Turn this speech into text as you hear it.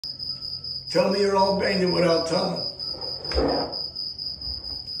Tell me you're Albanian without telling.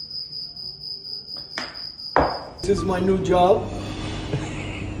 This is my new job.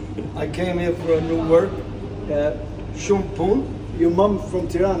 I came here for a new work. Shumë pun. Your mom from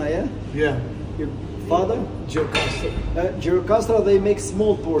Tirana, yeah? Yeah. Your father? Gjirokastra, they make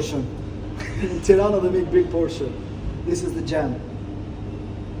small portion. In Tirana, they make big portion. This is the jam.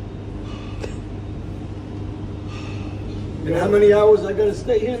 And how many hours I gotta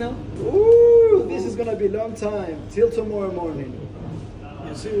stay here now? Ooh, this is gonna be a long time. Till tomorrow morning.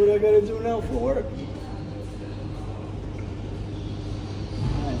 You see what I gotta do now for work?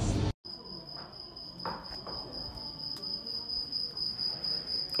 Nice.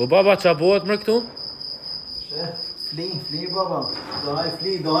 O baba, qa bëhet më këtu? Fli baba. Do haj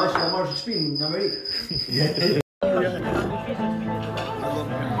fli, do haj shka marrë shpinë në Amerikë.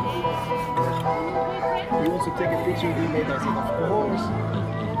 We also take a picture we made us, of course.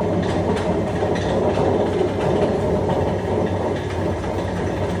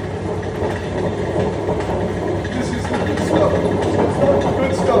 This is the good stuff.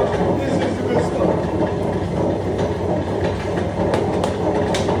 Good stuff. This is the good stuff.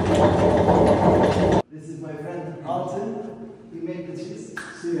 This is my friend Alite. He made the cheese.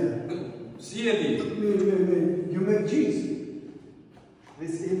 You make cheese.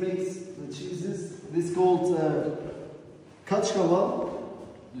 He makes the cheeses. This is called kachkava.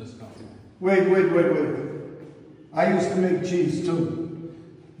 Yes, Wait. I used to make cheese too.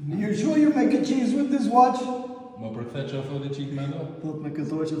 You sure you make a cheese with this watch? Më përkthe që afro dhe qik me do? Thot me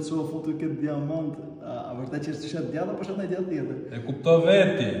këto që të shoh foto këtë diamant, a vërtet që është shet djalla, po shet në djallë tjetër? E kupto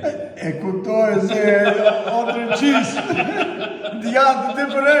veti. E kuptoj se other cheese. Djallë të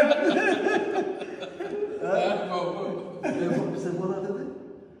different. Se po da të dhe?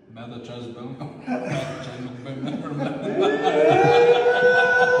 Me do që është bëmë, që nuk bëmë për me.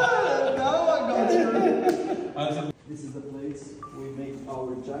 Now I got you. This is the place we make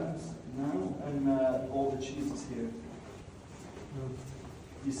our jams now, and all the cheese is here.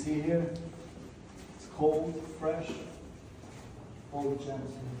 You see here, it's cold, fresh, all the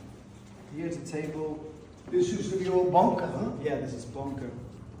jams here. Here's a table. This used to be all bunker, huh? Yeah, this is bunker.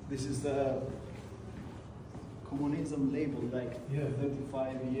 This is the communism label, like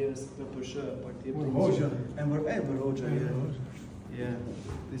 35 years, and we're Hoxha, yeah.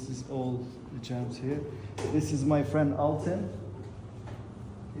 This is all the jams here. This is my friend Alten.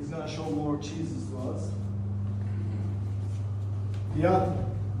 He's gonna show more cheeses to us. Yeah,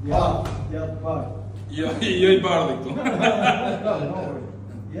 bye. Jo I bardhi këtu. No worry.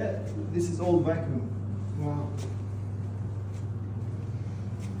 Yeah, this is all vacuum. Wow.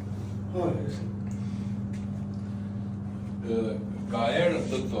 Ka erë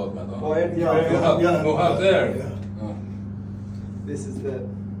të thot me do. Ka erë, Go have there. This is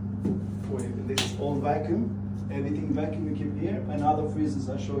this is all vacuum. Everything vacuum we keep here, and other freezers.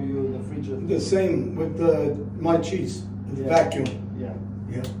 I show you the fridge. The same with my cheese. The vacuum. Yeah.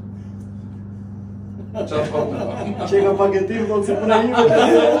 Check a paketim, don't say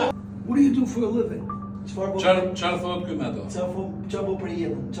what do you do for a living? Qarë thot këj me do? Qa po për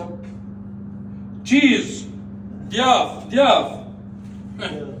jetën? Cheese! Djath!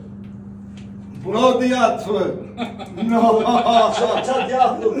 No djath, no, qa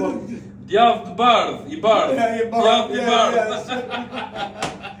djath nuk po? Djath të bardh, I bardh. Djath I bardh.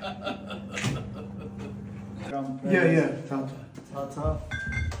 Yeah, Tata.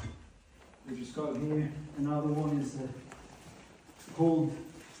 We just got here. Another one is called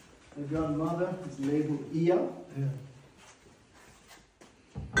the grandmother. It's labeled Ia.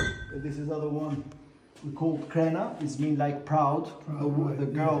 This is other one we call Krena. It means like proud. The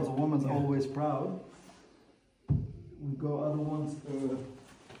girl, the woman's always proud. We got other ones.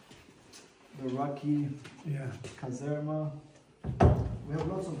 The Raki, Kazerma. We have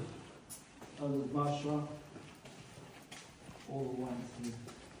lots of other Basha. All the ones here.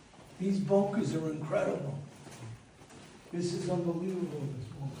 These bunkers are incredible. This is unbelievable. This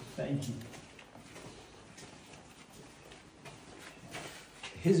bunker. Thank you.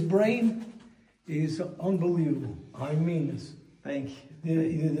 His brain is unbelievable. I mean this. Thank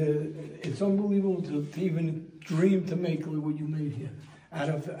you. It's unbelievable to even dream to make what you made here out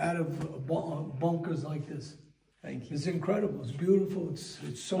of bunkers like this. Thank you. It's incredible. It's beautiful. It's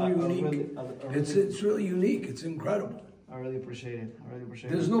so unique. It's really unique. It's incredible. I really appreciate it.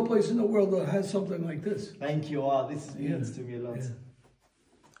 There's no place in the world that has something like this. Thank you. This means to me a lot. Yeah.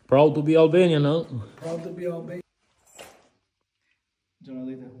 Proud to be Albanian, huh? Proud to be Albanian.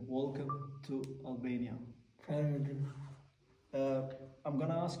 Alite, welcome to Albania. I'm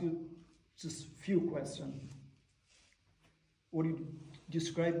gonna ask you just a few questions. What do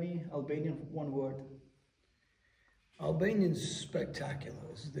describe me, Albania, one word. Albanian's spectacular.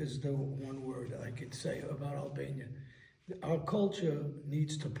 There's the one word I could say about Albania. Our culture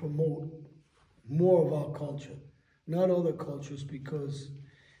needs to promote more of our culture, not other cultures, because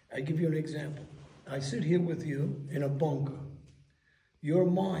I give you an example. I sit here with you in a bunker. Your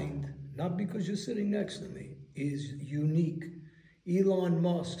mind, not because you're sitting next to me, is unique. Elon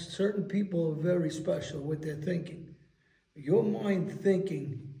Musk, certain people are very special with their thinking. Your mind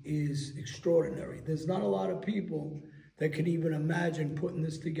thinking is extraordinary. There's not a lot of people that can even imagine putting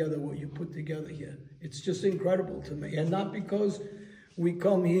this together, what you put together here. It's just incredible to me. And not because we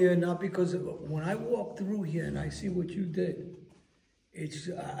come here, not because when I walk through here and I see what you did,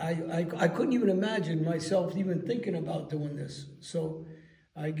 I couldn't even imagine myself even thinking about doing this. So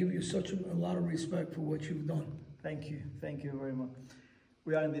I give you such a lot of respect for what you've done. Thank you very much.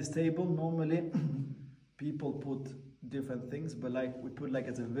 We are in this table. Normally, people put different things, but like we put like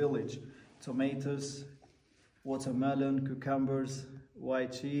as a village, tomatoes, watermelon, cucumbers,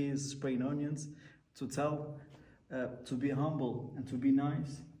 white cheese, spring onions, to tell, to be humble and to be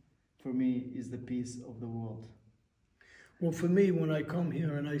nice, for me, is the peace of the world. Well, for me, when I come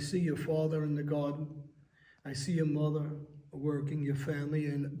here and I see your father in the garden, I see your mother working, your family,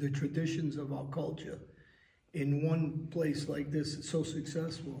 and the traditions of our culture in one place like this, so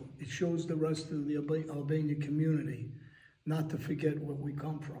successful, it shows the rest of the Albania community not to forget where we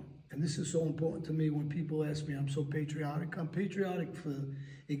come from. And this is so important to me when people ask me, I'm so patriotic. I'm patriotic for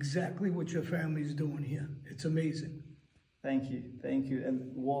exactly what your family's doing here. It's amazing. Thank you, and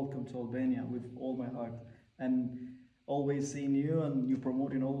welcome to Albania with all my heart. And always seeing you and you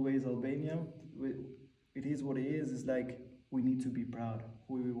promoting always Albania, it is what it is. It's like we need to be proud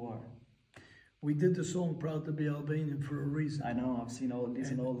who we are. We did the song Proud to be Albanian for a reason. I know, I've seen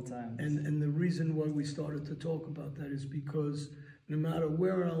listen all the time. And the reason why we started to talk about that is because no matter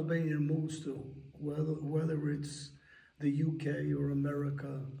where an Albanian moves to, whether it's the UK or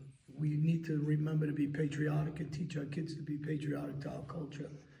America, we need to remember to be patriotic and teach our kids to be patriotic to our culture,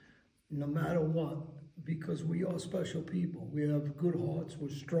 no matter what, because we are special people. We have good hearts, we're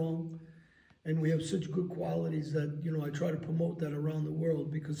strong, and we have such good qualities that, you know, I try to promote that around the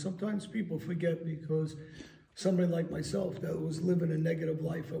world, because sometimes people forget, because somebody like myself that was living a negative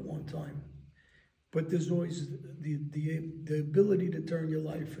life at one time. But there's always the ability to turn your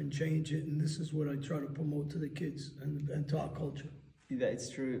life and change it, and this is what I try to promote to the kids and to our culture. Yeah,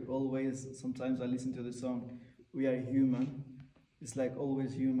 it's true. Always, sometimes I listen to the song, we are human. It's like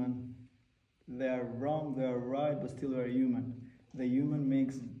always human. They are wrong, they are right, but still we are human. The human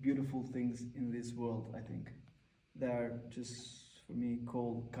makes beautiful things in this world, I think. They are just, for me,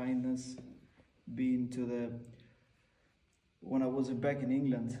 called kindness. Being to the... When I was back in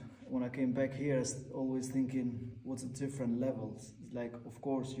England, when I came back here, I was always thinking, what's the different levels? It's like, of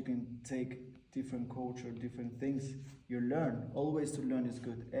course, you can take different culture, different things. You learn. Always to learn is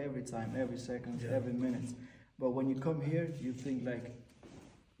good. Every time, every second, every minute. But when you come here, you think like,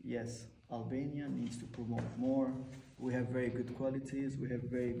 yes, Albania needs to promote more. We have very good qualities. We have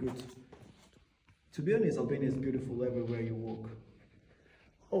very good... To be honest, Albania is beautiful everywhere you walk.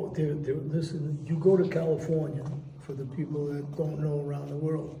 Oh, listen, you go to California, for the people that don't know around the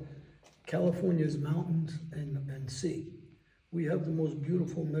world. California is mountains and sea. We have the most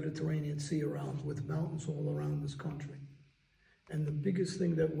beautiful Mediterranean Sea around, with mountains all around this country. And the biggest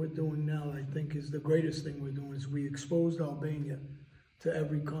thing that we're doing now, I think, is the greatest thing we're doing, is we exposed Albania to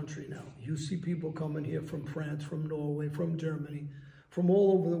every country now. You see people coming here from France, from Norway, from Germany, from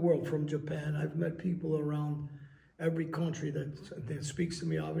all over the world, from Japan. I've met people around every country that speaks to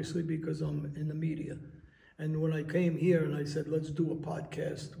me, obviously, because I'm in the media. And when I came here and I said, let's do a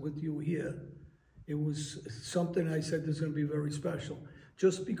podcast with you here, it was something I said that's going to be very special.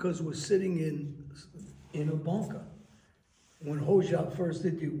 Just because we're sitting in a bunker. When Hoxha first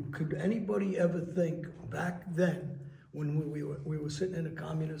did you, could anybody ever think back then, when we were sitting in a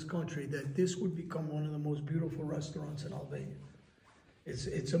communist country, that this would become one of the most beautiful restaurants in Albania?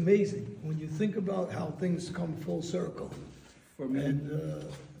 It's amazing when you think about how things come full circle. For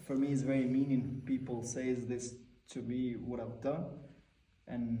me, it's very meaning. People say this to me, what I've done,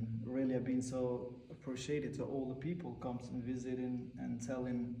 and really I've been so appreciated to all the people comes and visiting and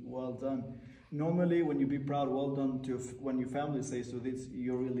telling, well done. Normally, when you be proud, well done, when your family says to this,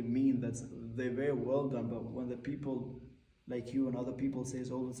 you really mean that they're very well done. But when the people like you and other people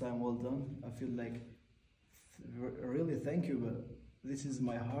says all the time, well done, I feel like, really thank you, but this is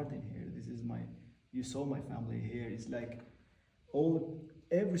my heart in here. This is you saw my family here. It's like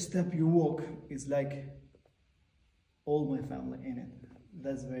every step you walk, it's like all my family in it.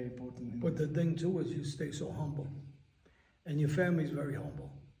 That's very important. But the thing too is you stay so humble. and your family's very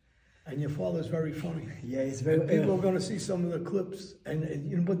humble, and your father's very funny. Yeah, it's very. And people are going to see some of the clips, and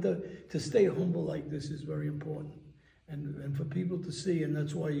you know, but to stay humble like this is very important, and for people to see, and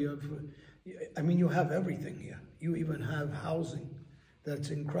that's why you have. I mean, you have everything here. You even have housing that's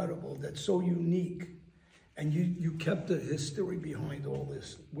incredible, that's so unique. And you kept the history behind all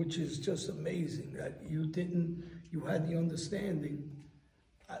this, which is just amazing that you had the understanding.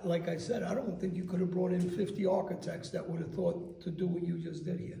 Like I said, I don't think you could have brought in 50 architects that would have thought to do what you just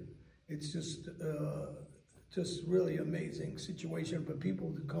did here. It's just really amazing situation for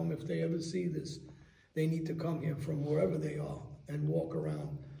people to come. If they ever see this, they need to come here from wherever they are and walk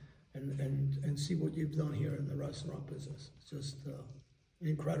around and see what you've done here in the restaurant business. It's just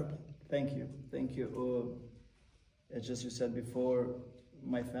incredible. Thank you, thank you. As just you said before,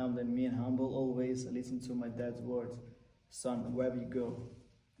 my family and me in Humble always listen to my dad's words. Son, wherever you go,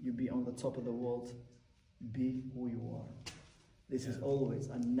 you be on the top of the world, be who you are. This is always,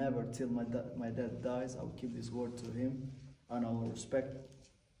 and never till my dad dies, I will keep this word to him, and I will respect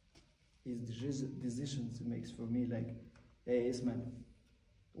his decisions he makes for me. Like, hey Ismail,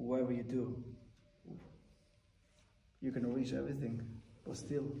 whatever you do, you can reach everything, but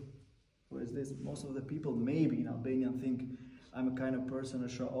still, what is this? Most of the people maybe in Albania think I'm a kind of person to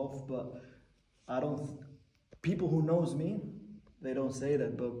show off, but I don't. People who knows me, they don't say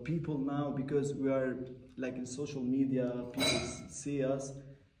that, but people now, because we are like in social media, people see us,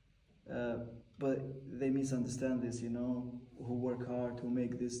 but they misunderstand this, you know, who work hard, who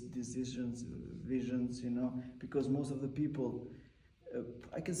make these decisions, visions, you know, because most of the people,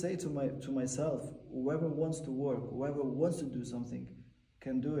 I can say to myself, whoever wants to work, whoever wants to do something,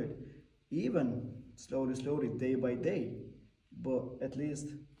 can do it, even slowly, day by day, but at least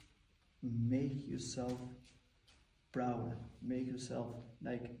make yourself proud, make yourself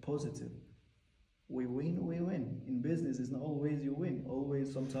like positive. We win. In business, it's not always you win.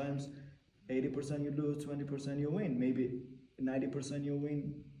 Always, sometimes 80% you lose, 20% you win. Maybe 90% you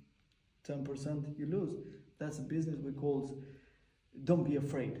win, 10% you lose. That's a business we call. Don't be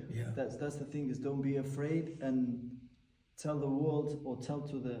afraid. Yeah. That's the thing, is don't be afraid, and tell the world, or tell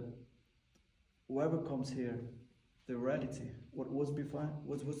to the whoever comes here the reality. What was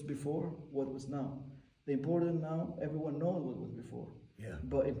before, what was now. The important now, everyone knows what was before. Yeah.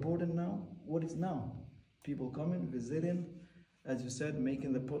 But important now, what is now? People coming, visiting, as you said,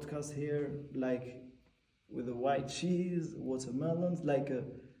 making the podcast here, like with the white cheese, watermelons, like a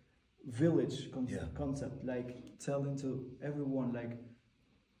village concept, like telling to everyone, like,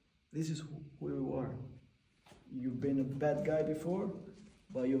 this is who you are. You've been a bad guy before,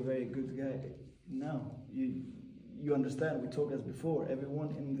 but you're a very good guy now. You understand, we talked as before,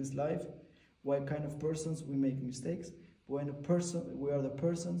 everyone in this life, what kind of persons we make mistakes, but when we are the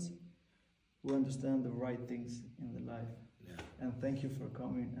persons who understand the right things in the life. Yeah. And thank you for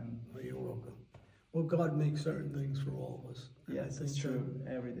coming. And Well, you're welcome. Well, God makes certain things for all of us. And I yes, think it's true,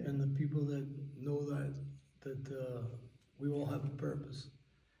 that- every day. And the people that know that we all have a purpose.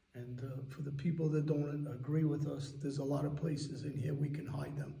 And for the people that don't agree with us, there's a lot of places in here we can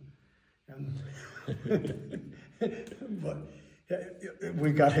hide them. And but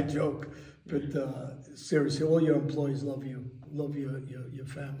we got a joke. But seriously, all your employees love you, love your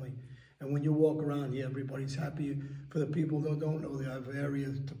family. And when you walk around here, everybody's happy. For the people that don't know, they have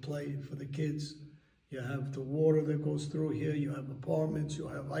areas to play for the kids. You have the water that goes through here. You have apartments. You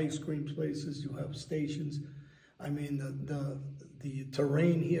have ice cream places. You have stations. I mean, the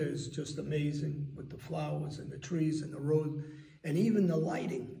terrain here is just amazing with the flowers and the trees and the road. And even the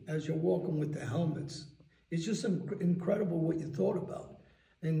lighting as you're walking with the helmets. It's just incredible what you thought about.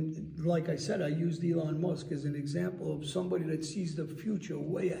 And like I said, I used Elon Musk as an example of somebody that sees the future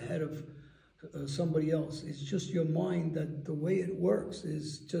way ahead of somebody else. It's just your mind, that the way it works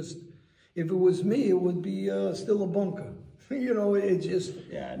is just, if it was me, it would be still a bunker. You know, it just,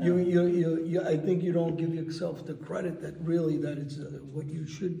 Yeah, I know. I think you don't give yourself the credit that really that it's what you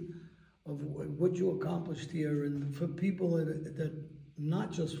should, of what you accomplished here. And for people that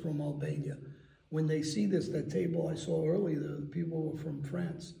not just from Albania, when they see this, that table I saw earlier, the people were from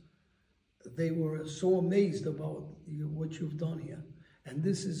France. They were so amazed about what you've done here. And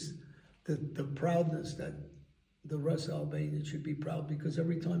this is the proudness that the rest of Albania should be proud, because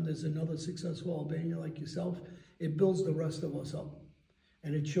every time there's another successful Albanian like yourself, it builds the rest of us up.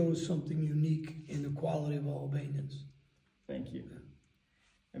 And it shows something unique in the quality of Albanians. Thank you.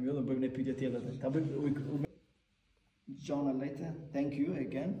 And we'll bring the pyetje tjetër. John Alite, thank you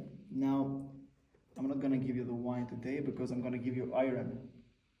again. Now, I'm not going to give you the wine today because I'm going to give you iron.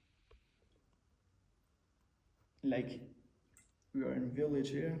 Like, we are in village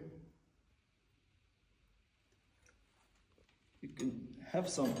here. You can have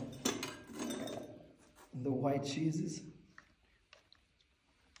some the white cheeses.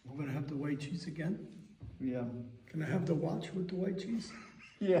 We're gonna have the white cheese again? Yeah. Can I have the watch with the white cheese?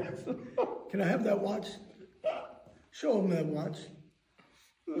 Yeah. Can I have that watch? Show him that watch.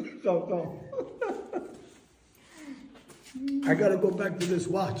 Go. I gotta go back to this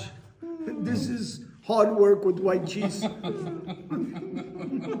watch. This is hard work with white cheese.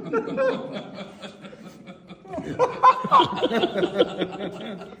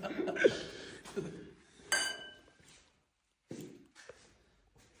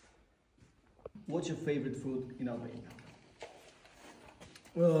 What's your favorite food in Albania?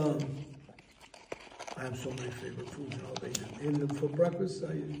 I have so many favorite foods in Albania. For breakfast,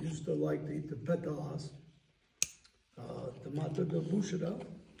 I used to like to eat the petalas, tomato de bushra.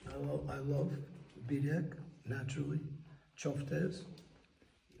 I love birek, naturally, choftes.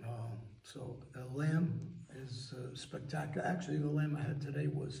 So lamb is spectacular. Actually, the lamb I had today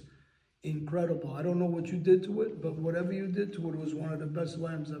was incredible. I don't know what you did to it, but whatever you did to it was one of the best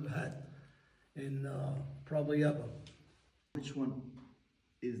lambs I've had in probably ever. Which one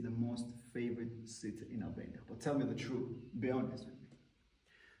is the most favorite city in Albania? But tell me the truth. Be honest with me.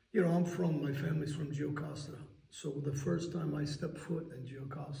 You know, my family's from Gjokastra. So the first time I stepped foot in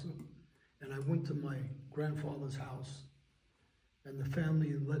Gjokastra, and I went to my grandfather's house, and the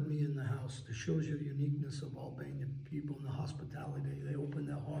family let me in the house. It shows you the uniqueness of Albanian people and the hospitality. They opened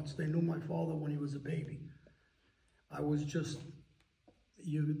their hearts. They knew my father when he was a baby. I was just,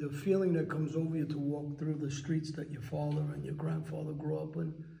 the feeling that comes over you to walk through the streets that your father and your grandfather grew up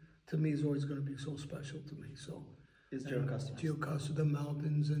in, to me is always going to be so special to me. So It's Gjokastra. Gjokastra, the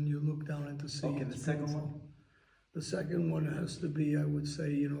mountains, and you look down into sea. Okay, the second one? The second one has to be, I would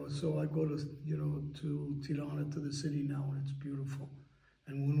say, you know, so I go to, you know, to Tirana, to the city now, and it's beautiful.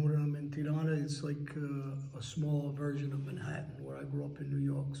 And when I'm in Tirana, it's like a smaller version of Manhattan, where I grew up in New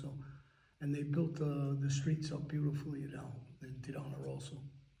York. So, and they built the streets up beautifully now in Tirana also.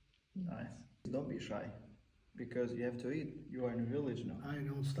 Nice. Don't be shy, because you have to eat. You are in a village now. I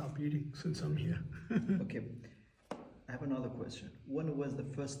don't stop eating since I'm here. Okay. I have another question. When was the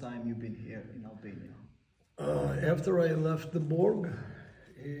first time you've been here in Albania? After I left the Borg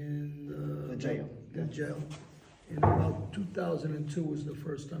in The jail. The jail. In about 2002 was the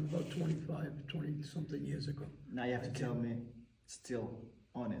first time, about 20 something years ago. Now you have to tell me, still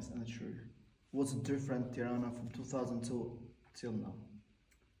honest and true, what's different Tirana from 2002 till now?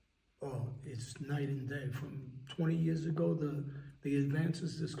 Oh, it's night and day. From 20 years ago, the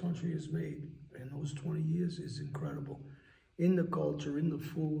advances this country has made in those 20 years is incredible. In the culture, in the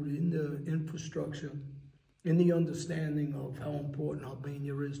food, in the infrastructure, in the understanding of how important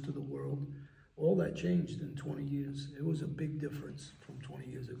Albania is to the world. All that changed in 20 years. It was a big difference from 20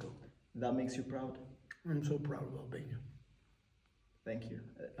 years ago. That makes you proud? I'm so proud of Albania. Thank you.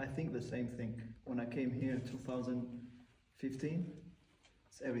 I think the same thing. When I came here in 2015,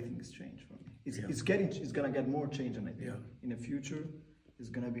 everything has changed for me. It's gonna get more change, and I think in the future it's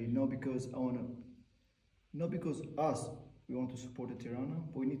gonna be not because we want to support the Tirana,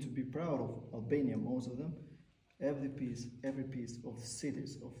 but we need to be proud of Albania, most of them. Every piece of the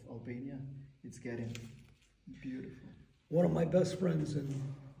cities of Albania, it's getting beautiful. One of my best friends, and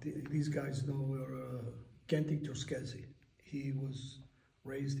these guys know, are Kenti Torskezi. He was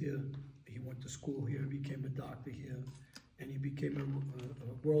raised here, he went to school here, became a doctor here, and he became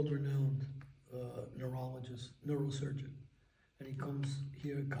a world-renowned neurologist, neurosurgeon. And he comes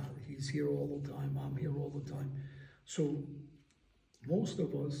here, he's here all the time, I'm here all the time. So most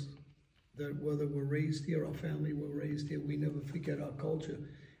of us, that whether we're raised here, our family were raised here, we never forget our culture.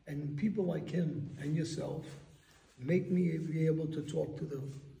 And people like him and yourself make me be able to talk to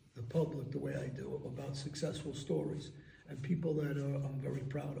the public the way I do about successful stories and people that I'm very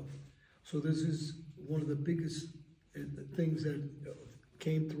proud of. So this is one of the biggest things that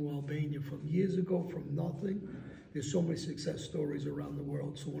came through Albania from years ago, from nothing. There's so many success stories around the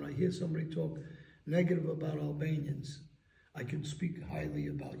world. So when I hear somebody talk negative about Albanians, I can speak highly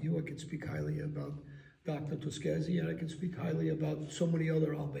about you, I can speak highly about Dr. Torskezi, and I can speak highly about so many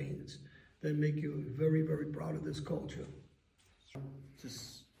other Albanians that make you very, very proud of this culture.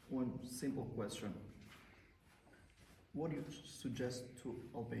 Just one simple question. What do you suggest to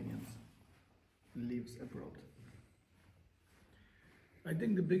Albanians who lives abroad? I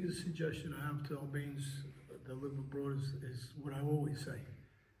think the biggest suggestion I have to Albanians that live abroad is what I always say.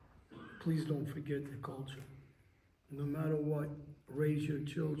 Please don't forget the culture. No matter what, raise your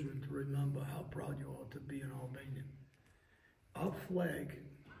children to remember how proud you are to be an Albanian. Our flag,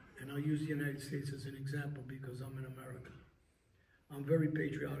 and I'll use the United States as an example because I'm in America. I'm very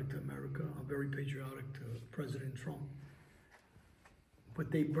patriotic to America. I'm very patriotic to President Trump. but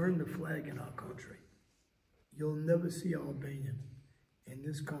they burn the flag in our country. You'll never see Albanian in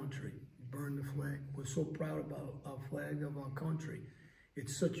this country burn the flag. We're so proud about our flag of our country.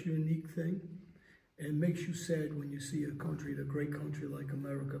 It's such a unique thing. And it makes you sad when you see a country, a great country like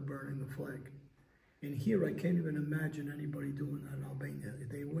America, burning the flag. And here, I can't even imagine anybody doing that in Albania.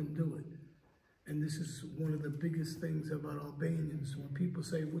 They wouldn't do it. And this is one of the biggest things about Albanians. When people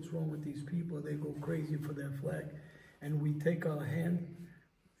say, what's wrong with these people? They go crazy for their flag. And we take our hand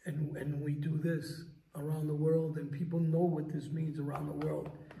and we do this around the world, and people know what this means around the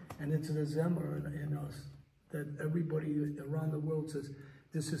world. And it's the Zemmer in us that everybody around the world says,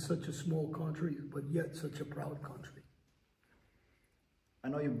 this is such a small country, but yet such a proud country. I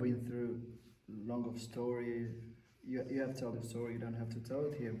know you've been through a long story. You have to tell the story, you don't have to tell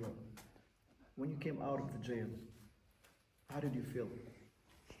it here, but when you came out of the jail, how did you feel?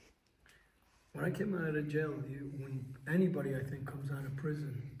 When I came out of jail, when anybody, I think, comes out of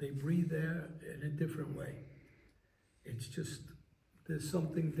prison, they breathe air in a different way. It's just, there's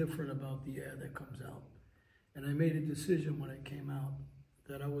something different about the air that comes out. And I made a decision when I came out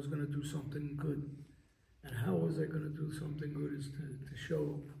that I was going to do something good. And how was I going to do something good is to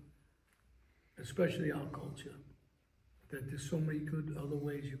show, especially our culture, that there's so many good other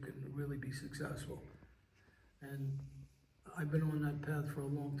ways you can really be successful. And I've been on that path for a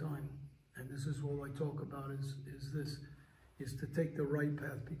long time. And this is all I talk about is to take the right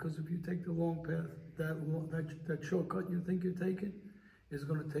path. Because if you take the long path, that shortcut you think you're taking is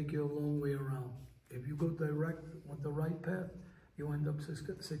going to take you a long way around. If you go direct with the right path, you end up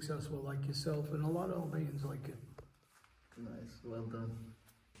successful like yourself, and a lot of Albanians like you. Nice, well done.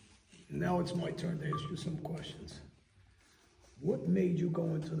 Now it's my turn to ask you some questions. What made you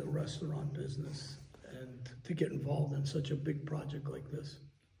go into the restaurant business and to get involved in such a big project like this?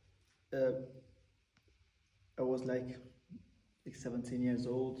 I was like 17 years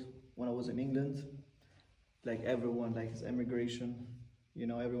old when I was in England. Like everyone, like it's immigration, you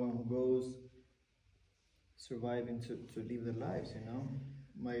know, everyone who goes surviving to live their lives, you know.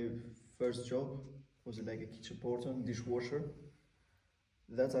 My first job was like a kitchen porter, dishwasher.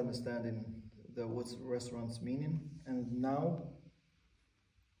 That's understanding what's restaurants meaning. And now,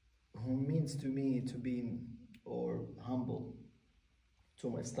 who means to me to be or humble to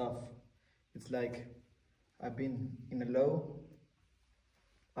my staff. It's like I've been in a low.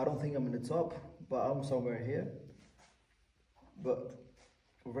 I don't think I'm in the top, but I'm somewhere here. But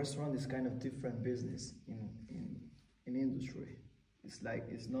a restaurant is kind of different business in industry. It's like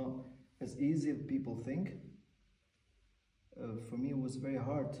it's not as easy as people think. For me, it was very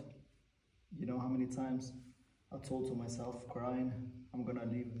hard. You know how many times I told to myself, crying, I'm gonna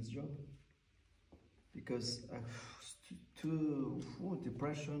leave this job because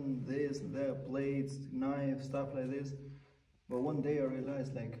depression, this, that, plates, knives, stuff like this. But one day I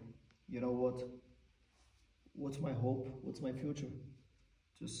realized, like, you know what? What's my hope? What's my future?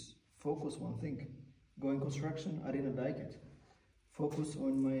 Just focus one thing. Go in construction, I didn't like it. Focus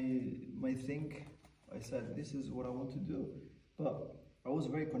on my thing. I said, this is what I want to do. But I was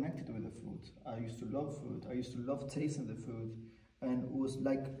very connected with the food. I used to love food. I used to love tasting the food. And it was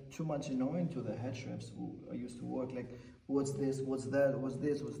like too much annoying to the head chefs who I used to work, like, what's this, what's that, what's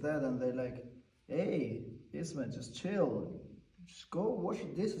this, what's that? And they're like, hey, Ismail, just chill. Just go wash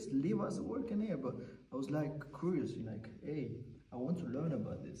dishes, leave us working here. But I was like curious, like, hey, I want to learn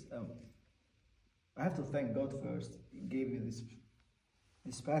about this. I have to thank God first. He gave me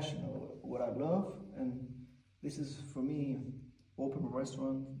this passion of what I love, and this is for me, open a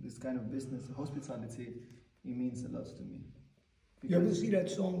restaurant, this kind of business, hospitality, it means a lot to me. You ever see that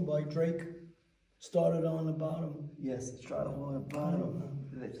song by Drake, Started on the Bottom? Yes, started on the bottom.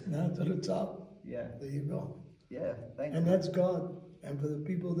 Now to the top. Yeah. There you go. Yeah, thank you. And that's God. And for the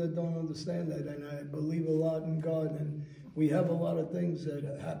people that don't understand that, and I believe a lot in God, and we have a lot of things that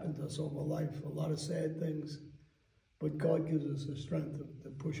happen to us over life, a lot of sad things, but God gives us the strength to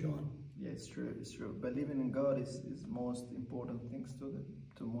push on. Yeah, it's true, it's true. Believing in God is most important things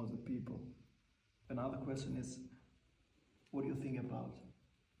to most people. Another question is, what do you think about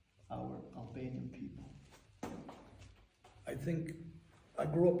our Albanian people? I think I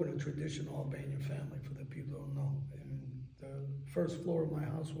grew up in a traditional Albanian family, for the people who don't know. And the first floor of my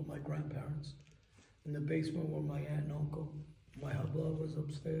house were my grandparents. In the basement were my aunt and uncle. My habla was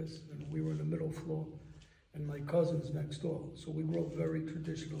upstairs, and we were in the middle floor. And my cousins next door. So we grew up very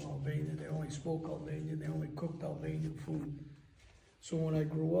traditional Albanian. They only spoke Albanian, they only cooked Albanian food. So when I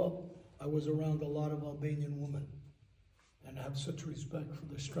grew up, I was around a lot of Albanian women. And I have such respect for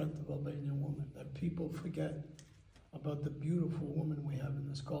the strength of Albanian women that people forget about the beautiful women we have in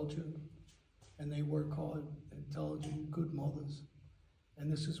this culture. And they work hard, intelligent, good mothers.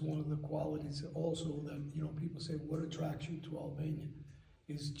 And this is one of the qualities also that, you know, people say, what attracts you to Albania?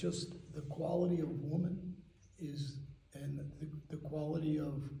 Is just the quality of woman and the quality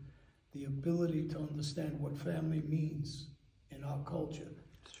of the ability to understand what family means in our culture.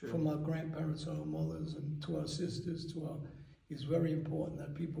 From our grandparents, our mothers, and to our sisters, is very important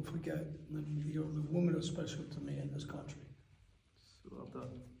that people forget. And, you know, the women are special to me in this country. Well done.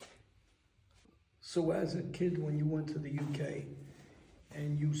 So as a kid, when you went to the UK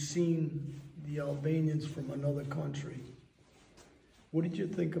and you seen the Albanians from another country, what did you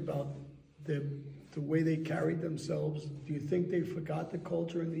think about the way they carried themselves? Do you think they forgot the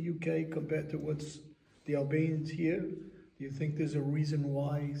culture in the UK compared to what's the Albanians here? Do you think there's a reason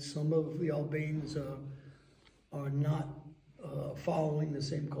why some of the Albanians are not following the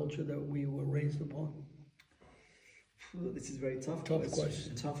same culture that we were raised upon? This is very tough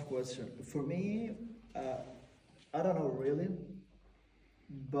question. Tough question. For me, I don't know really,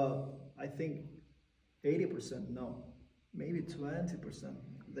 but I think 80% no, maybe 20%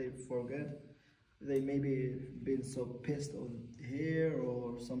 they forget. They maybe been so pissed on here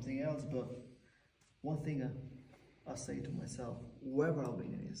or something else. But one thing I say to myself, whoever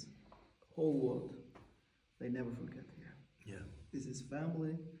Albanian is, whole world, they never forget here. Yeah. This is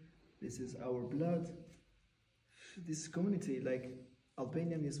family. This is our blood. This community, like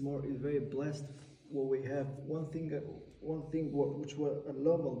Albanian, is very blessed. What we have, one thing which I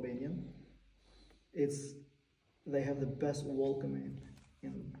love Albanian, it's they have the best welcoming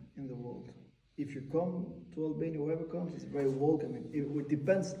in the world. If you come to Albania, whoever comes, it's very welcoming. It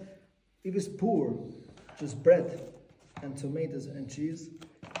depends. If it's poor, just bread and tomatoes and cheese,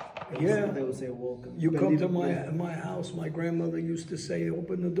 they will say welcome. You come to my house, my grandmother used to say,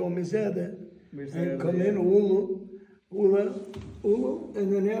 open the door, Mizede, and come in, ulu,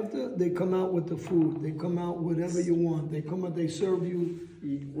 and then after, they come out with the food. They come out whatever you want. They come out, they serve you.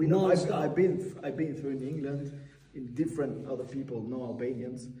 We know, I've been through in England, in different other people, no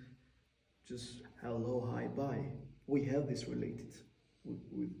Albanians, just hello, hi, bye. We have this related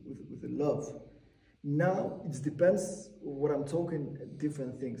with the love. Now, it depends what I'm talking,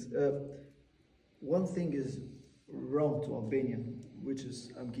 different things. One thing is wrong to Albanian, which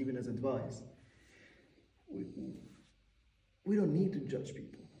is I'm giving as advice. We don't need to judge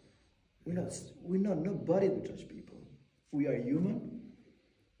people. We're not nobody to judge people. We are human.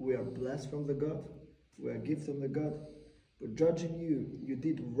 We are blessed from the God. We are a gift from the God. But judging you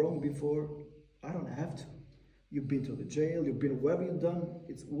did wrong before, I don't have to. You've been to the jail, you've been wherever you've done,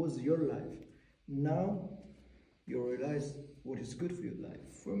 it was your life. Now, you realize what is good for your life.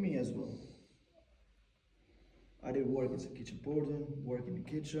 For me as well. I did work as a kitchen porter, work in the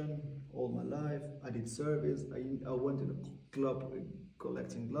kitchen all my life. I did service, I went to the club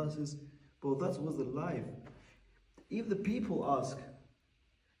collecting glasses, but that was the life. If the people ask,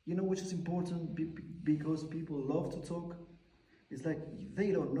 you know which is important because people love to talk, it's like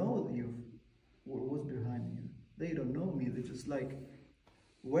they don't know you, what was behind you. They don't know me, they're just like,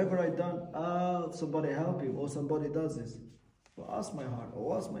 whatever I done, somebody help you, or somebody does this. Or ask my heart,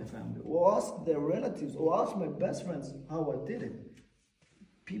 or ask my family, or ask their relatives, or ask my best friends how I did it.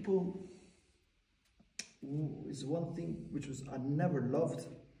 People is one thing which I never loved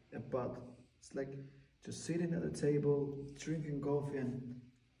about. It's like just sitting at a table, drinking coffee, and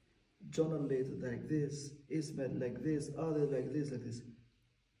John Alite like this, Ismet like this, other like this, like this.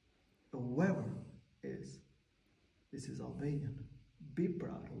 Whoever this is Albanian. Be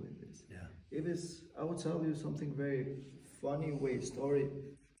proud of this. Yeah. If it's, I will tell you something very funny story.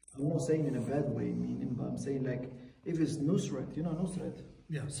 I'm not saying in a bad way, meaning, but I'm saying like, if it's Nusret, you know Nusret?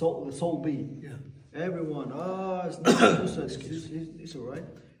 Yeah. The soul bee. Yeah. Everyone, it's not Nusret. It's all right.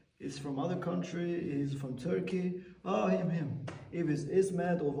 It's from other country. He's from Turkey. Him. If it's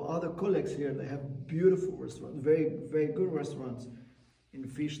Ismet or other colleagues here, they have beautiful restaurants, very, very good restaurants. In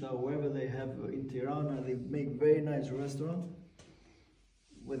Fishta, wherever they have in Tirana, they make very nice restaurants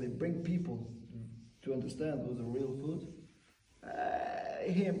where they bring people to understand what's the real food.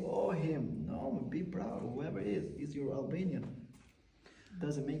 Him. No, be proud. Whoever is your Albanian.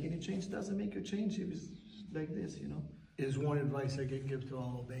 Doesn't make any change. Doesn't make a change if it's like this, you know. Is one advice I can give to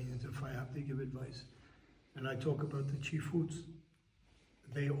all Albanians if I have to give advice. And I talk about the chiefs.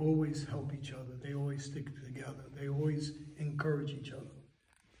 They always help each other. They always stick together. They always encourage each other.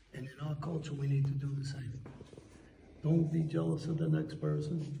 And in our culture, we need to do the same. Don't be jealous of the next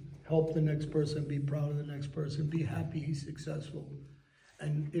person. Help the next person. Be proud of the next person. Be happy he's successful.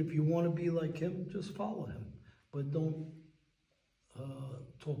 And if you want to be like him, just follow him. But don't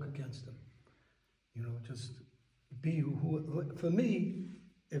talk against him. You know, just be who. For me,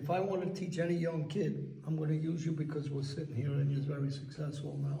 if I want to teach any young kid, I'm going to use you because we're sitting here and you're very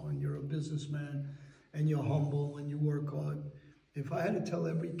successful now and you're a businessman and you're humble and you work hard. If I had to tell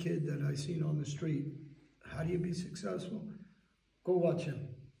every kid that I seen on the street, how do you be successful? Go watch him.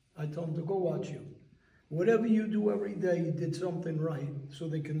 I tell them to go watch you. Whatever you do every day, you did something right so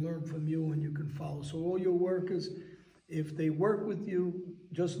they can learn from you and you can follow. So all your workers, if they work with you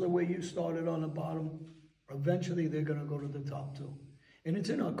just the way you started on the bottom, eventually they're going to go to the top too. And it's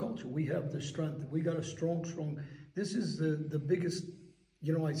in our culture. We have the strength. We got a strong. This is the biggest,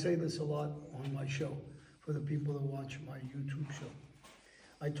 you know, I say this a lot on my show for the people that watch my YouTube show.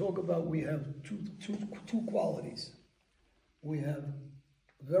 I talk about we have two qualities. We have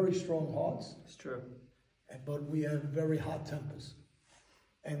very strong hearts. It's true. But we have very hot tempers.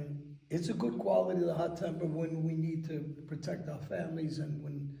 And it's a good quality, the hot temper, when we need to protect our families and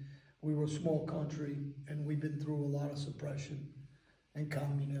when we were a small country and we've been through a lot of suppression and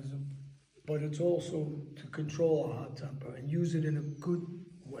communism. But it's also to control our hot temper and use it in a good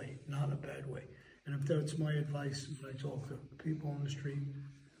way, not a bad way. And if that's my advice when I talk to people on the street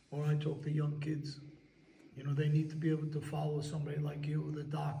or I talk to young kids, you know, they need to be able to follow somebody like you, the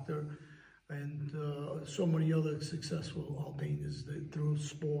doctor, and so many other successful Albanians through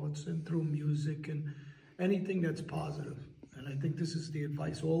sports and through music and anything that's positive. And I think this is the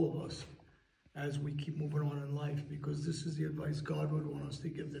advice all of us as we keep moving on in life, because this is the advice God would want us to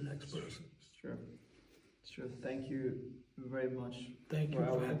give the next person. It's true. It's true. Thank you very much. Thank you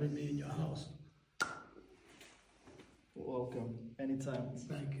for having me in your house. Welcome. Anytime.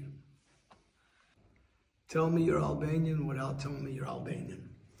 Thank you. Tell me you're Albanian without telling me you're Albanian.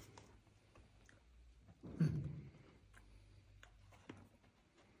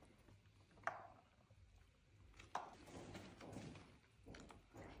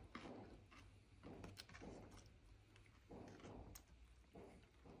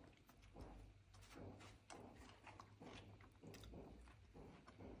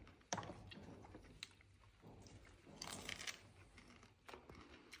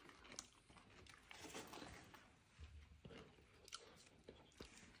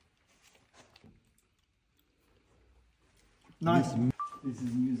 Nice. This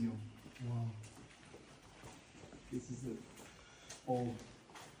is museum. Wow. This is it. Old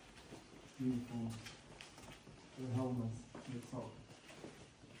uniforms. The helmets. The top.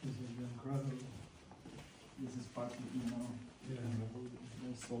 This is incredible. This is part of Yeah.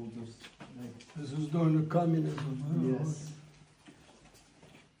 the soldiers. Like, This is during the communism. Huh? yes.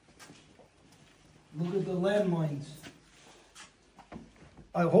 Look at the landmines.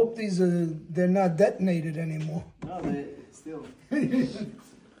 I hope they're not detonated anymore. No, they still.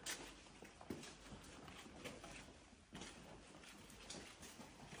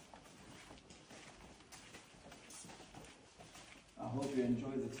 I hope you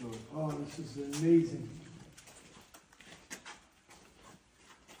enjoy the tour. Oh, this is amazing.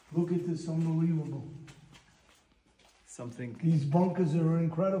 Look at this, unbelievable. Something. These bunkers are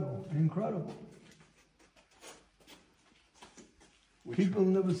incredible, incredible. People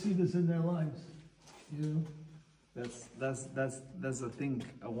never see this in their lives, you know? That's the thing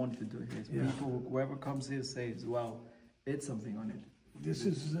I want to do here. Yeah. People, whoever comes here says, wow, it's something on it. This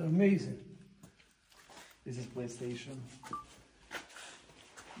is amazing. This is PlayStation.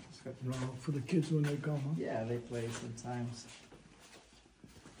 No, for the kids when they come, huh? Yeah, they play sometimes.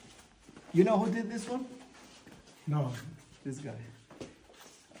 You know who did this one? No, This guy.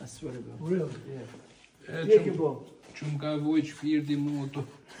 I swear to God. really? Yeah. Take a ball. Që më ka vojt shpirti mu të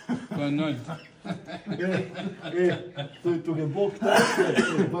kanal. Duke bo këta,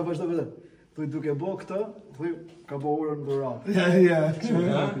 vazhdo vëllë. Duke bo këta, ka bo urën në ratë. Yeah.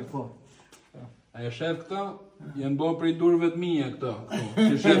 Po. A e shef këta, janë bo prej durve të mija këta.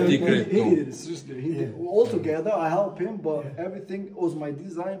 Që shef t'i krejt He këto. did it, seriously. He did. All together, I helped him, but everything was my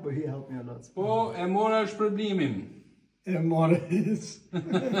design, but he helped me a lot. Po, e mora shpërblimin. Yeah, more is. I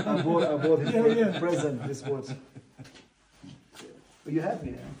bought his Yeah. present, this watch. Are you happy?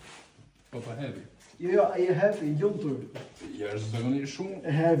 Yeah? Po, pa heavy. Are you happy? Juntur. Jashtë zakonisht shumë.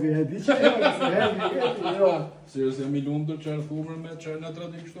 Happy. Jo. Se jam I lumtur që arthumër me çfarë na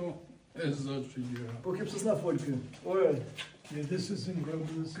tradi kështu. E zot që gjëra. Po ke pse s'na fol kë? Ore, Yeah, this is incredible.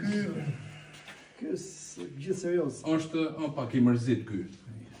 This is, ky është gjithë serioz. Është pak I mërzit ky.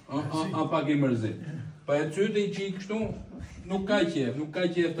 Pak I mërzit. Pa e cytë I qi kështu, nuk ka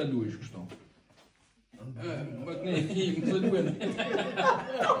qef ta luajsh kështu. Më të ne, më të duhen.